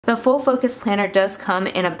The Full Focus Planner does come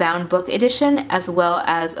in a bound book edition as well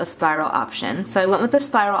as a spiral option. So I went with the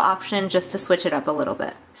spiral option just to switch it up a little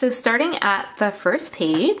bit. So starting at the first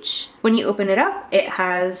page, when you open it up, it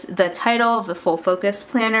has the title of the Full Focus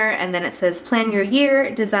Planner, and then it says plan your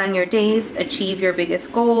year, design your days, achieve your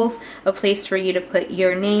biggest goals, a place for you to put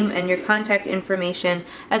your name and your contact information,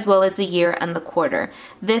 as well as the year and the quarter.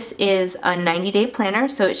 This is a 90-day planner,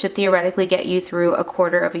 so it should theoretically get you through a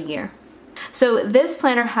quarter of a year. So this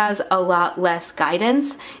planner has a lot less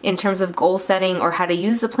guidance in terms of goal setting or how to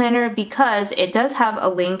use the planner, because it does have a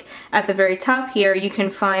link at the very top here. You can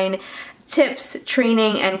find tips,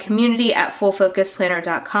 training, and community at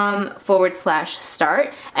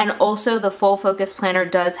fullfocusplanner.com/start. And also the Full Focus Planner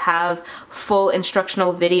does have full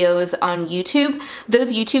instructional videos on YouTube.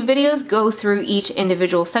 Those YouTube videos go through each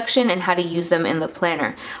individual section and how to use them in the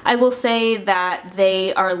planner. I will say that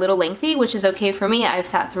they are a little lengthy, which is okay for me. I've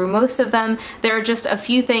sat through most of them. There are just a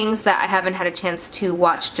few things that I haven't had a chance to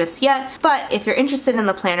watch just yet, but if you're interested in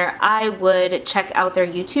the planner, I would check out their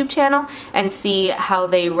YouTube channel and see how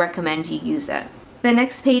they recommend you use it. The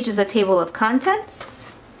next page is a table of contents.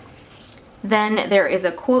 Then there is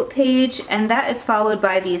a quote page, and that is followed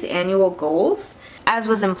by these annual goals. As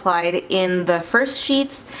was implied in the first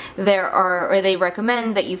sheets, they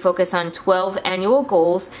recommend that you focus on 12 annual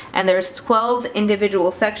goals, and there's 12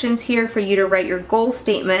 individual sections here for you to write your goal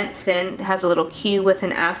statement. And it has a little Q with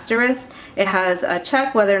an asterisk. It has a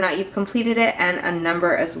check whether or not you've completed it and a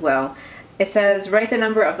number as well. It says write the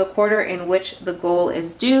number of the quarter in which the goal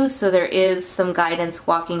is due, so there is some guidance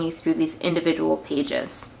walking you through these individual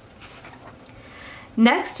pages.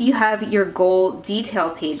 Next, you have your goal detail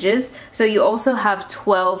pages. So you also have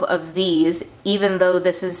 12 of these. Even though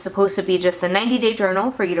this is supposed to be just a 90-day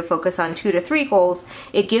journal for you to focus on 2 to 3 goals,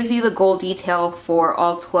 it gives you the goal detail for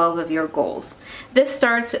all 12 of your goals. This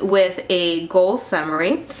starts with a goal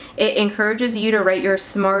summary. It encourages you to write your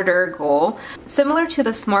SMARTER goal. Similar to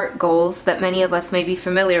the SMART goals that many of us may be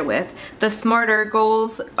familiar with, the SMARTER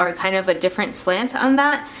goals are kind of a different slant on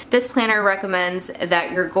that. This planner recommends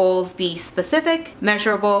that your goals be specific,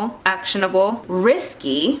 measurable, actionable,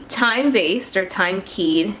 risky, time-based or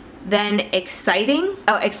time-keyed, then exciting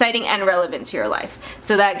and relevant to your life.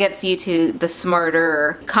 So that gets you to the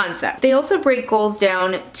SMARTER concept. They also break goals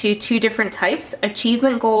down to 2 different types,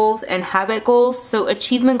 achievement goals and habit goals. So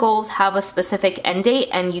achievement goals have a specific end date,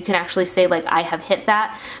 and you can actually say, like, I have hit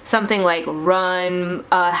that. Something like run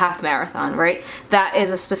a half marathon, right? That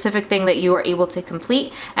is a specific thing that you are able to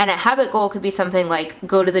complete. And a habit goal could be something like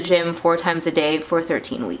go to the gym 4 times a day for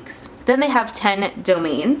 13 weeks. Then they have 10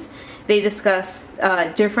 domains. They discuss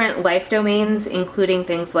different life domains, including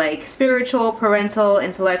things like spiritual, parental,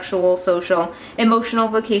 intellectual, social, emotional,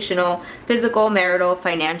 vocational, physical, marital,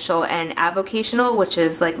 financial, and avocational, which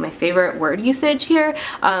is like my favorite word usage here.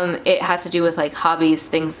 It has to do with like hobbies,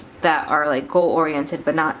 things that are like goal-oriented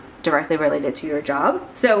but not directly related to your job.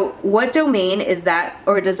 So what domain is that,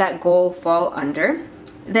 or does that goal fall under?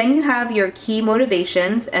 Then you have your key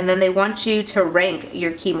motivations, and then they want you to rank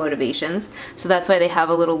your key motivations. So that's why they have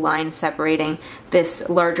a little line separating this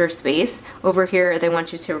larger space. Over here, they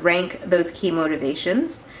want you to rank those key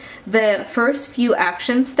motivations. The first few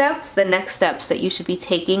action steps, the next steps that you should be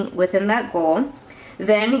taking within that goal.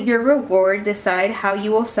 Then your reward, decide how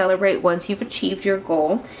you will celebrate once you've achieved your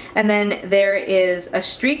goal. And then there is a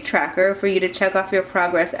streak tracker for you to check off your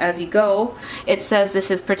progress as you go. It says this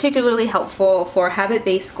is particularly helpful for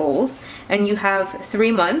habit-based goals. And you have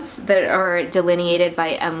 3 months that are delineated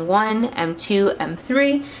by M1, M2,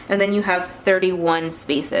 M3, and then you have 31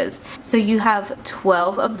 spaces. So you have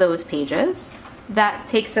 12 of those pages. That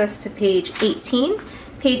takes us to page 18.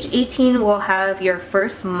 Page 18 will have your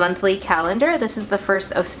first monthly calendar. This is the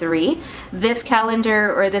first of 3. This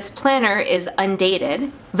calendar, or this planner, is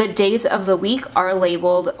undated. The days of the week are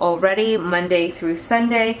labeled already, Monday through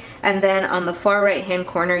Sunday, and then on the far right hand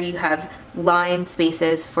corner you have line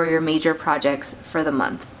spaces for your major projects for the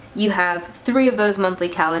month. You have 3 of those monthly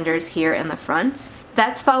calendars here in the front.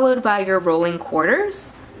 That's followed by your rolling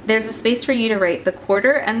quarters. There's a space for you to write the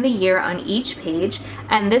quarter and the year on each page,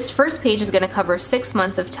 and this first page is going to cover 6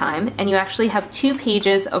 months of time, and you actually have 2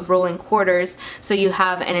 pages of rolling quarters, so you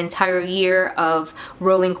have an entire year of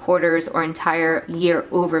rolling quarters or entire year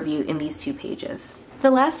overview in these 2 pages. The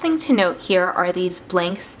last thing to note here are these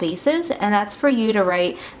blank spaces, and that's for you to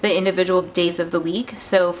write the individual days of the week.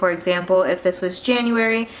 So for example, if this was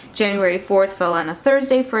January 4th fell on a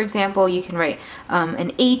Thursday, for example, you can write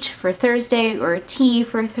an H for Thursday or a T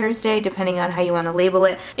for Thursday, depending on how you want to label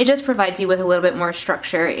it. It just provides you with a little bit more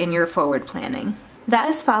structure in your forward planning. That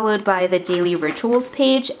is followed by the daily rituals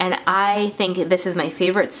page, and I think this is my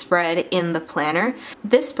favorite spread in the planner.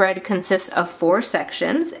 This spread consists of 4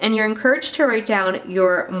 sections, and you're encouraged to write down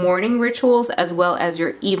your morning rituals as well as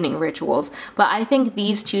your evening rituals. But I think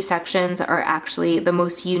these 2 sections are actually the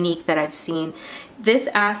most unique that I've seen. This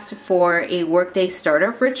asked for a workday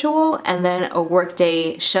startup ritual and then a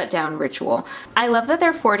workday shutdown ritual. I love that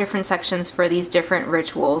there are 4 different sections for these different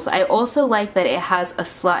rituals. I also like that it has a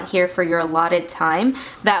slot here for your allotted time.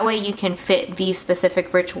 That way you can fit these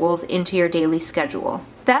specific rituals into your daily schedule.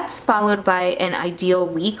 That's followed by an ideal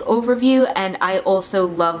week overview, and I also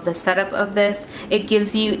love the setup of this. It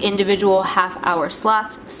gives you individual half-hour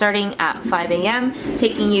slots starting at 5 a.m.,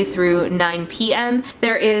 taking you through 9 p.m.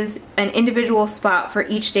 There is an individual spot for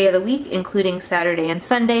each day of the week, including Saturday and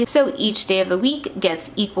Sunday, so each day of the week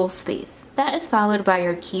gets equal space. That is followed by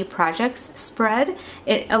your key projects spread.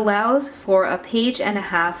 It allows for a page and a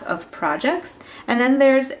half of projects, and then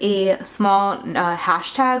there's a small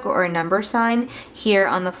hashtag or a number sign here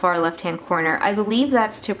on the far left hand corner. I believe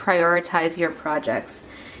that's to prioritize your projects.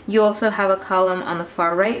 You also have a column on the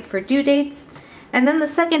far right for due dates. And then the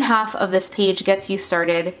second half of this page gets you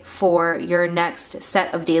started for your next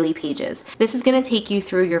set of daily pages. This is going to take you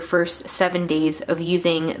through your first 7 days of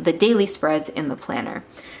using the daily spreads in the planner.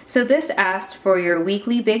 So this asked for your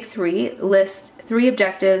weekly big 3, list 3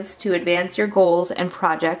 objectives to advance your goals and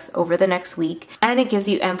projects over the next week, and it gives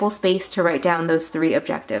you ample space to write down those 3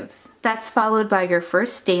 objectives. That's followed by your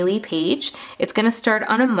first daily page. It's going to start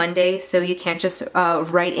on a Monday, so you can't just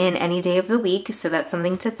write in any day of the week, so that's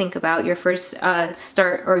something to think about. Your first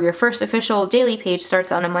your first official daily page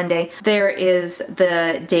starts on a Monday. There is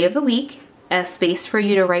the day of the week, a space for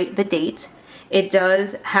you to write the date. It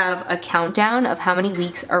does have a countdown of how many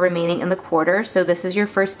weeks are remaining in the quarter. So this is your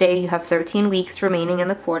first day. You have 13 weeks remaining in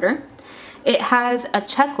the quarter. It has a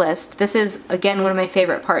checklist. This is, again, one of my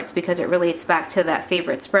favorite parts because it relates back to that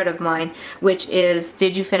favorite spread of mine, which is,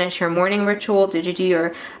 did you finish your morning ritual? Did you do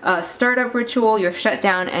your startup ritual, your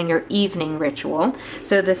shutdown, and your evening ritual?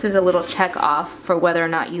 So this is a little check off for whether or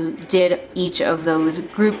not you did each of those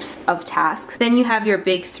groups of tasks. Then you have your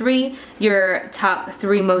big 3, your top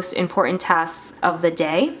 3 most important tasks of the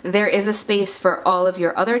day. There is a space for all of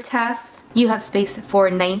your other tasks. You have space for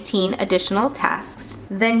 19 additional tasks.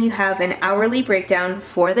 Then you have an hourly breakdown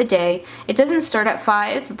for the day. It doesn't start at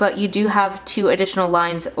 5, but you do have 2 additional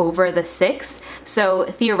lines over the 6. So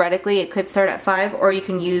theoretically it could start at 5, or you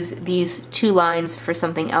can use these 2 lines for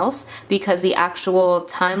something else, because the actual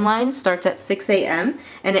timeline starts at 6 a.m.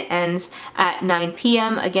 and it ends at 9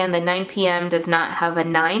 p.m. Again, the 9 p.m. does not have a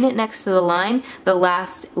 9 next to the line. The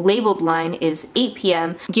last labeled line is 8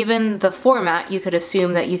 p.m. Given the format, you could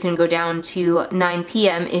assume that you can go down to 9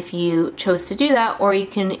 p.m. if you chose to do that, or you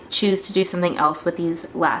can choose to do something else with these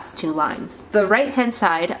last 2 lines. The right hand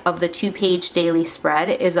side of the 2-page daily spread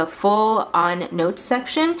is a full on notes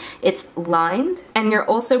section. It's lined, and you're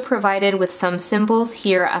also provided with some symbols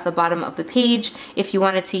here at the bottom of the page. If you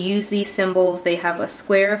wanted to use these symbols, they have a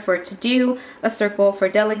square for to do, a circle for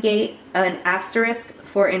delegate, an asterisk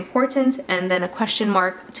for important, and then a question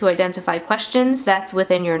mark to identify questions that's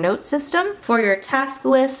within your note system. For your task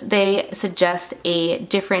list, they suggest a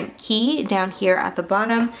different key down here at the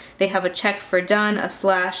bottom. They have a check for done, a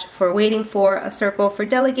slash for waiting for, a circle for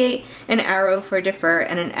delegate, an arrow for defer,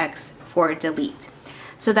 and an X for delete.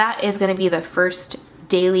 So that is going to be the first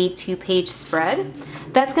daily 2-page spread.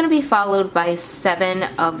 That's going to be followed by 7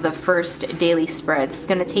 of the first daily spreads. It's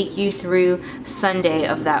going to take you through Sunday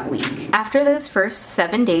of that week. After those first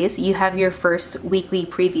 7 days, you have your first weekly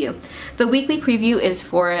preview. The weekly preview is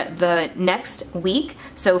for the next week,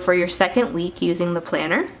 so for your second week using the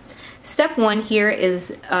planner. Step 1 here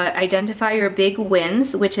is identify your big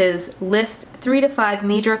wins, which is list 3 to 5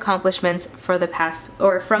 major accomplishments for the past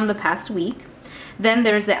or from the past week. Then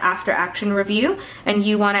there's the after action review, and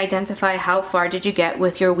you want to identify how far did you get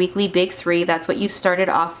with your weekly big 3. That's what you started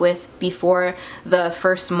off with before the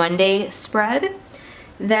first Monday spread.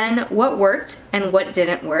 Then what worked and what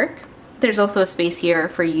didn't work. There's also a space here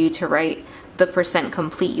for you to write the %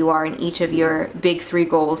 complete you are in each of your big 3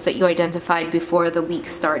 goals that you identified before the week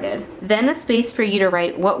started. Then a space for you to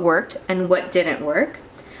write what worked and what didn't work.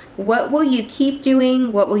 What will you keep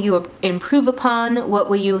doing? What will you improve upon? What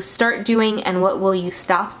will you start doing? And what will you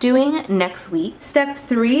stop doing next week? Step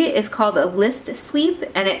 3 is called a list sweep,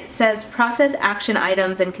 and it says process action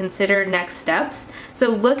items and consider next steps. So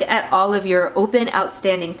look at all of your open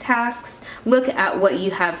outstanding tasks. Look at what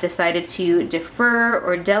you have decided to defer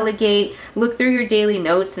or delegate. Look through your daily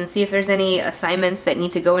notes and see if there's any assignments that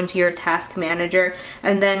need to go into your task manager,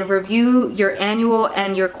 and then review your annual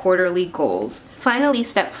and your quarterly goals. Finally,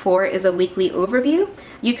 step 4 is a weekly overview.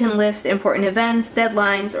 You can list important events,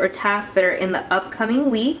 deadlines, or tasks that are in the upcoming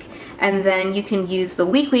week, and then you can use the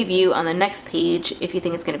weekly view on the next page if you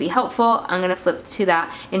think it's going to be helpful. I'm going to flip to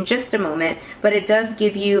that in just a moment, but it does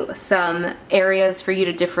give you some areas for you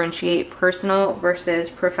to differentiate personal versus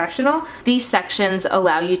professional. These sections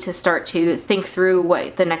allow you to start to think through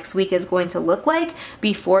what the next week is going to look like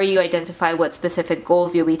before you identify what specific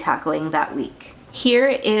goals you'll be tackling that week. Here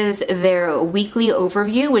is their weekly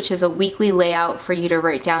overview, which is a weekly layout for you to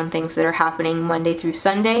write down things that are happening Monday through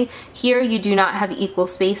Sunday. Here you do not have equal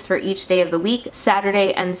space for each day of the week.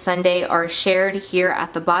 Saturday and Sunday are shared here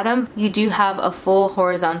at the bottom. You do have a full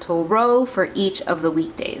horizontal row for each of the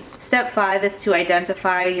weekdays. Step 5 is to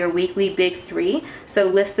identify your weekly big 3. So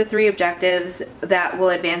list the 3 objectives that will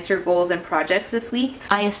advance your goals and projects this week.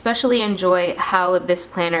 I especially enjoy how this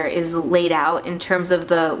planner is laid out in terms of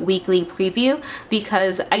the weekly preview,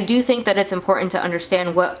 because I do think that it's important to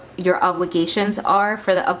understand what your obligations are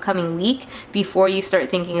for the upcoming week before you start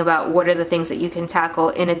thinking about what are the things that you can tackle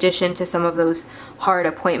in addition to some of those hard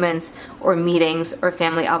appointments or meetings or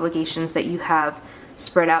family obligations that you have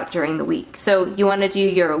spread out during the week. So you want to do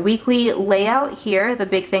your weekly layout here, the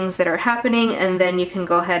big things that are happening, and then you can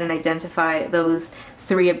go ahead and identify those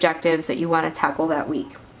 3 objectives that you want to tackle that week.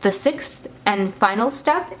 The 6th and final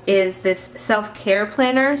step is this self-care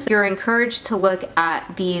planner. So you're encouraged to look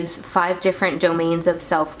at these 5 different domains of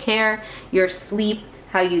self-care: your sleep,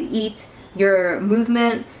 how you eat, your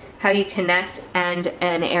movement, how you connect, and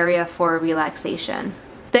an area for relaxation.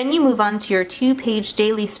 Then you move on to your 2-page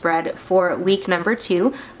daily spread for week number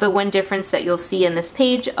 2. The one difference that you'll see in this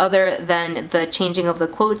page, other than the changing of the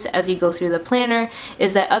quotes as you go through the planner,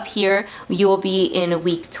 is that up here you will be in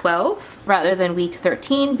week 12 rather than week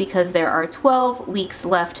 13, because there are 12 weeks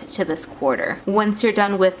left to this quarter. Once you're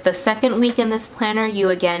done with the 2nd week in this planner, you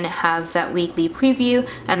again have that weekly preview,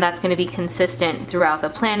 and that's going to be consistent throughout the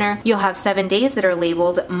planner. You'll have 7 days that are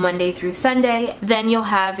labeled Monday through Sunday. Then you'll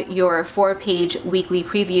have your 4-page weekly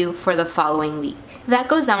preview for the following week. That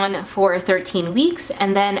goes on for 13 weeks,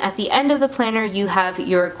 and then at the end of the planner you have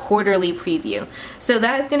your quarterly preview. So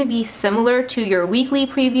that is going to be similar to your weekly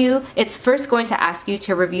preview. It's first going to ask you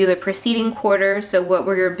to review the preceding quarter, so what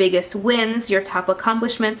were your biggest wins, your top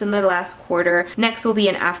accomplishments in the last quarter. Next will be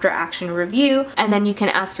an after action review, and then you can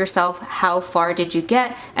ask yourself how far did you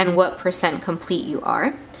get and what % complete you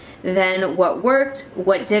are. Then what worked,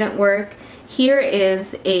 what didn't work. Here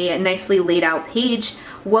is a nicely laid out page.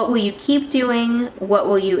 What will you keep doing? What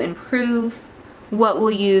will you improve? What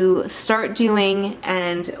will you start doing?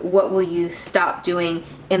 And what will you stop doing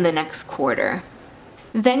in the next quarter?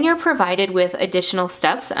 Then you're provided with additional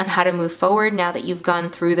steps on how to move forward now that you've gone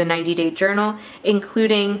through the 90-day journal,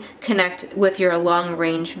 including connect with your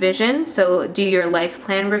long-range vision. So do your life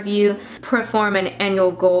plan review, perform an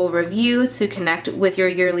annual goal review to connect with your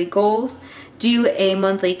yearly goals, do a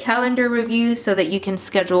monthly calendar review so that you can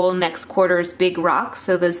schedule next quarter's big rocks,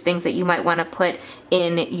 so those things that you might want to put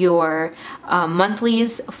in your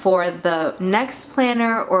monthlies for the next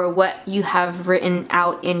planner, or what you have written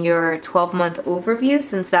out in your 12-month overview,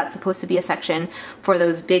 since that's supposed to be a section for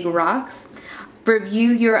those big rocks. Review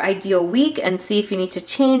your ideal week and see if you need to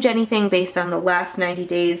change anything based on the last 90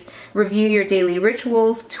 days. Review your daily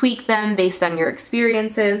rituals, tweak them based on your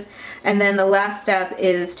experiences. And then the last step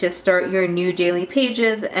is to start your new daily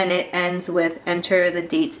pages, and it ends with enter the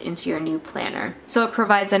dates into your new planner. So it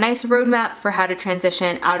provides a nice roadmap for how to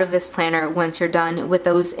transition out of this planner once you're done with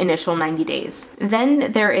those initial 90 days.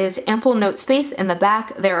 Then there is ample note space in the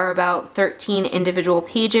back. There are about 13 individual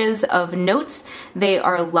pages of notes. They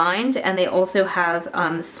are lined, and they also have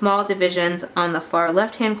small divisions on the far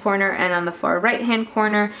left-hand corner and on the far right-hand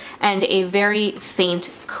corner, and a very faint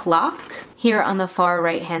clock here on the far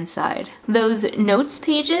right-hand side. Those notes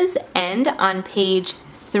pages end on page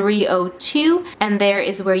 302, and there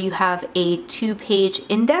is where you have a 2-page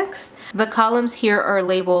index. The columns here are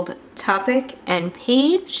labeled topic and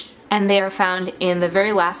page, and they are found in the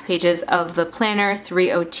very last pages of the planner,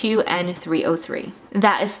 302 and 303.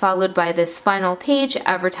 That is followed by this final page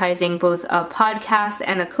advertising both a podcast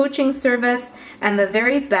and a coaching service, and the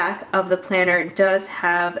very back of the planner does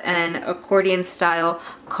have an accordion-style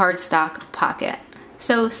cardstock pocket.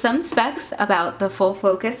 So some specs about the Full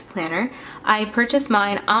Focus Planner. I purchased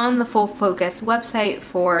mine on the Full Focus website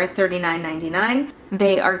for $39.99.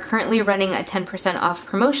 They are currently running a 10% off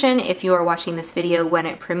promotion if you are watching this video when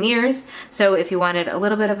it premieres. So if you wanted a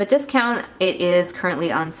little bit of a discount, it is currently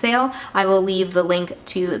on sale. I will leave the link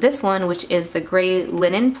to this one, which is the gray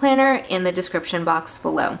linen planner, in the description box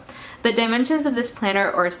below. The dimensions of this planner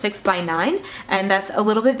are 6x9, and that's a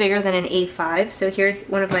little bit bigger than an A5. So here's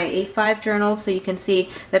one of my A5 journals, so you can see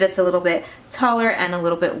that it's a little bit taller and a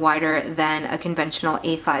little bit wider than a conventional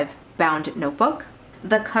A5 bound notebook.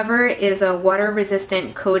 The cover is a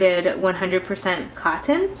water-resistant coated 100%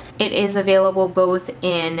 cotton. It is available both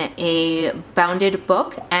in a bounded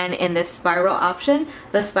book and in this spiral option.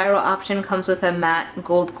 The spiral option comes with a matte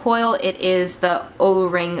gold coil. It is the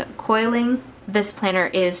O-ring coiling. This planner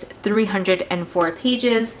is 304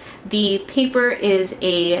 pages. The paper is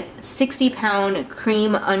a 60-pound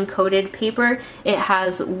cream uncoated paper. It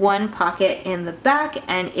has one pocket in the back,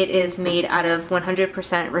 and it is made out of 100%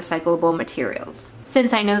 recyclable materials.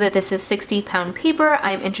 Since I know that this is 60-pound paper,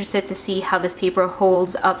 I'm interested to see how this paper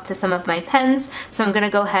holds up to some of my pens, so I'm going to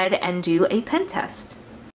go ahead and do a pen test.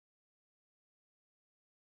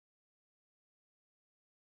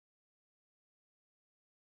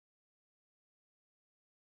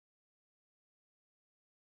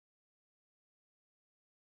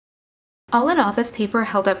 All in all, this paper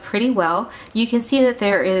held up pretty well. You can see that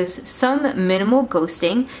there is some minimal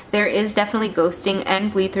ghosting. There is definitely ghosting and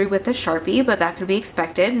bleed through with the Sharpie, but that could be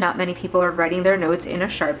expected. Not many people are writing their notes in a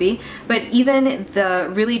Sharpie. But even the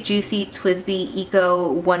really juicy TWSBI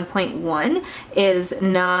Eco 1.1 is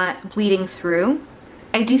not bleeding through.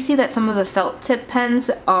 I do see that some of the felt tip pens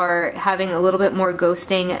are having a little bit more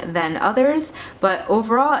ghosting than others, but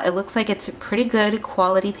overall it looks like it's pretty good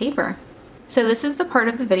quality paper. So this is the part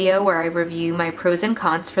of the video where I review my pros and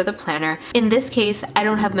cons for the planner. In this case, I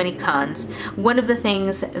don't have many cons. One of the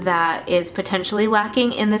things that is potentially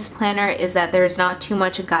lacking in this planner is that there's not too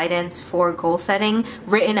much guidance for goal setting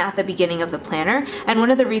written at the beginning of the planner. And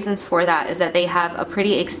one of the reasons for that is that they have a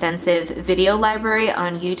pretty extensive video library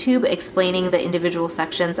on YouTube explaining the individual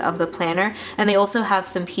sections of the planner. And they also have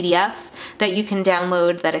some PDFs that you can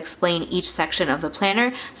download that explain each section of the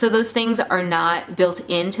planner. So those things are not built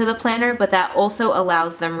into the planner, but that also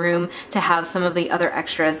allows them room to have some of the other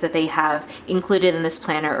extras that they have included in this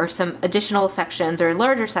planner, or some additional sections or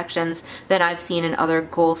larger sections that I've seen in other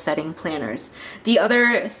goal setting planners. The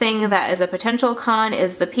other thing that is a potential con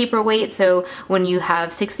is the paper weight. So when you have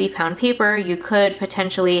 60-pound paper, you could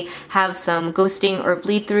potentially have some ghosting or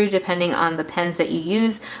bleed through depending on the pens that you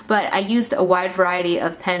use, but I used a wide variety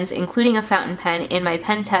of pens, including a fountain pen, in my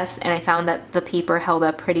pen tests, and I found that the paper held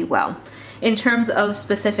up pretty well. In terms of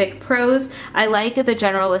specific pros, I like the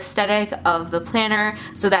general aesthetic of the planner,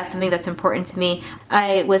 so that's something that's important to me.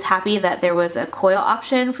 I was happy that there was a coil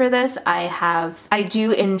option for this. I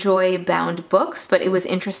do enjoy bound books, but it was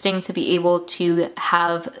interesting to be able to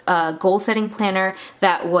have a goal setting planner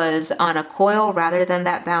that was on a coil rather than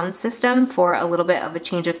that bound system for a little bit of a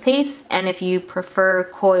change of pace. And if you prefer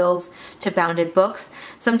coils to bounded books,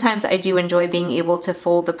 sometimes I do enjoy being able to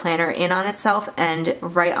fold the planner in on itself and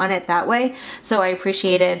write on it that way. So I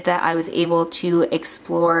appreciated that I was able to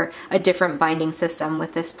explore a different binding system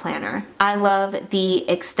with this planner. I love the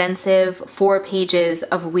extensive 4 pages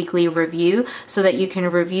of weekly review so that you can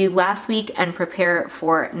review last week and prepare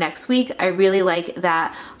for next week. I really like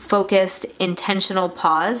that focused, intentional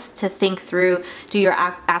pause to think through, do your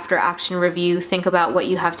after action review, think about what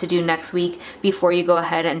you have to do next week before you go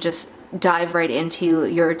ahead and just dive right into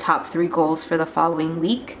your top 3 goals for the following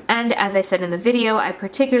week. And as I said in the video, I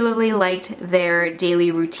particularly liked their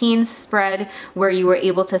daily routines spread, where you were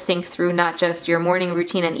able to think through not just your morning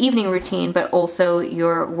routine and evening routine, but also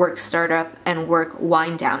your work startup and work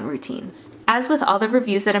wind down routines. As with all the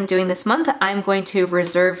reviews that I'm doing this month, I'm going to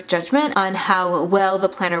reserve judgment on how well the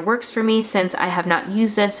planner works for me, since I have not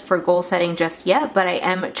used this for goal setting just yet, but I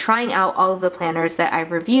am trying out all of the planners that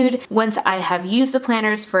I've reviewed. Once I have used the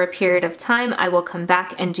planners for a period of time, I will come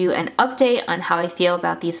back and do an update on how I feel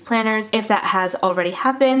about these planners. If that has already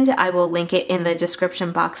happened, I will link it in the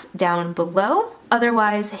description box down below.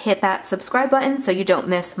 Otherwise, hit that subscribe button so you don't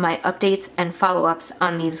miss my updates and follow-ups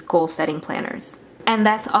on these goal setting planners. And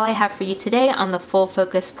that's all I have for you today on the Full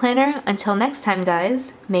Focus Planner. Until next time,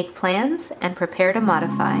 guys, make plans and prepare to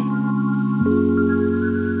modify.